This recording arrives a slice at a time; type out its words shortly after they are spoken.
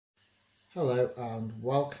Hello and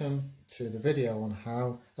welcome to the video on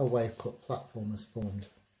how a wave cut platform is formed.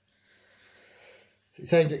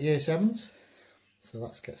 It's aimed at Year 7s, so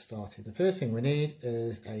let's get started. The first thing we need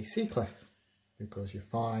is a sea cliff, because you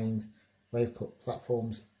find wave cut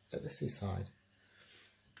platforms at the seaside.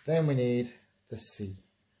 Then we need the sea.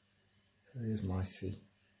 So here's my sea.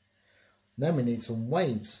 Then we need some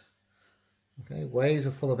waves. Okay, waves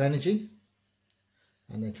are full of energy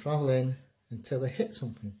and they travel in until they hit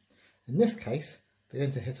something. In this case, they're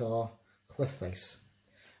going to hit our cliff face,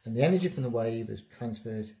 and the energy from the wave is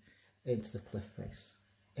transferred into the cliff face.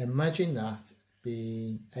 Imagine that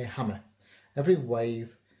being a hammer. Every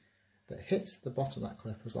wave that hits the bottom of that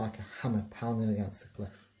cliff was like a hammer pounding against the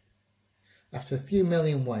cliff. After a few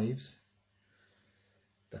million waves,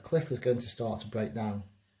 the cliff is going to start to break down.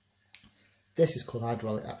 This is called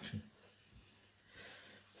hydraulic action.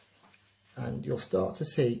 And you'll start to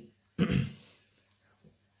see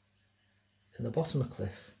in the bottom of the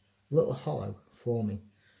cliff, a little hollow forming,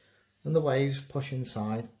 and the waves push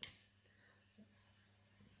inside,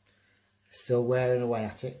 still wearing away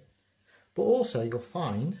at it. But also you'll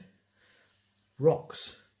find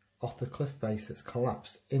rocks off the cliff face that's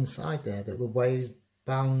collapsed inside there, that the waves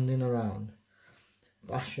bounding around,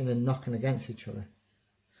 bashing and knocking against each other.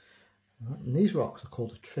 And these rocks are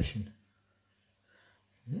called attrition.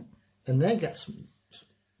 And they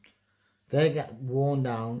get worn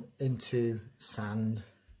down into sand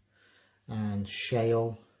and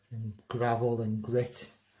shale and gravel and grit,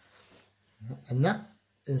 and that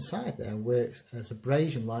inside there works as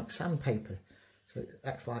abrasion like sandpaper. So it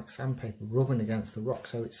acts like sandpaper rubbing against the rock,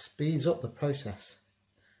 so it speeds up the process.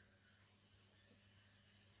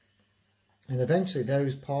 And eventually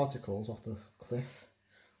those particles off the cliff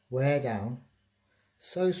wear down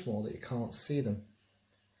so small that you can't see them,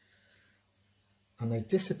 and they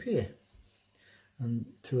disappear and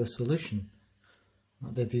to a solution.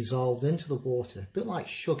 They're dissolved into the water, a bit like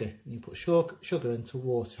sugar. You put sugar into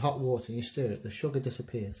water, hot water, and you stir it, the sugar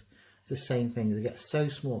disappears. It's the same thing. They get so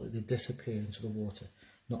small that they disappear into the water,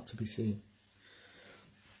 not to be seen.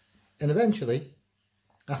 And eventually,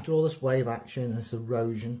 after all this wave action, this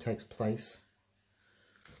erosion takes place,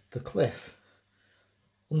 the cliff,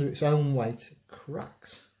 under its own weight,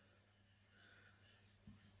 cracks.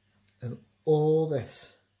 And all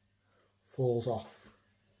this falls off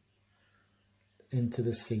into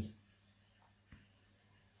the sea.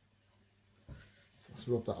 So let's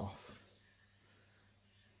rub that off.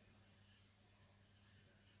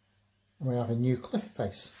 And we have a new cliff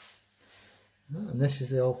face. And this is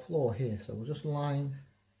the old floor here. So we'll just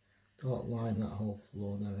dark line that whole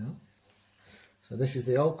floor. There we are. So this is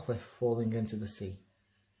the old cliff falling into the sea.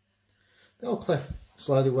 The old cliff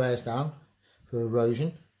slowly wears down through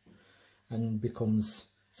erosion and becomes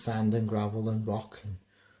sand and gravel and rock and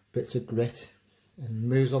bits of grit, and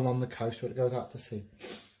moves along the coast where it goes out to sea.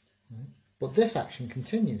 But this action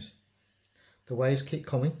continues. The waves keep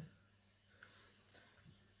coming,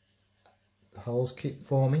 the holes keep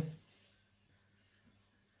forming,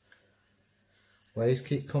 waves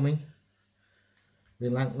keep coming,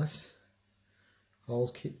 relentless,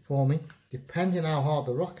 holes keep forming. Depending on how hard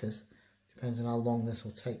the rock is, depends on how long this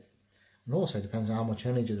will take, and also depends on how much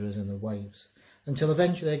energy there is in the waves, until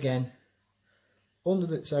eventually again,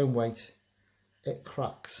 under its own weight, it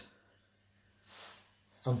cracks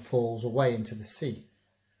and falls away into the sea,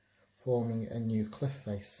 forming a new cliff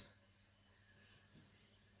face.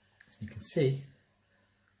 You can see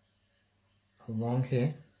along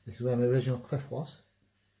here, this is where the original cliff was.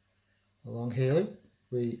 Along here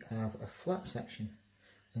we have a flat section,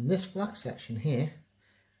 and this flat section here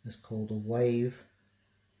is called a wave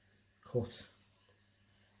cut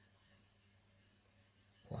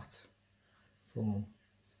platform.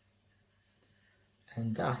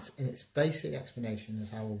 And that, in its basic explanation,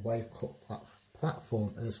 is how a wave cut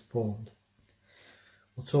platform is formed.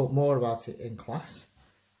 We'll talk more about it in class.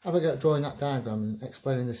 Have a go at drawing that diagram and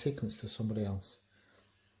explaining the sequence to somebody else.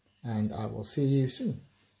 And I will see you soon.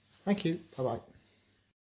 Thank you. Bye bye.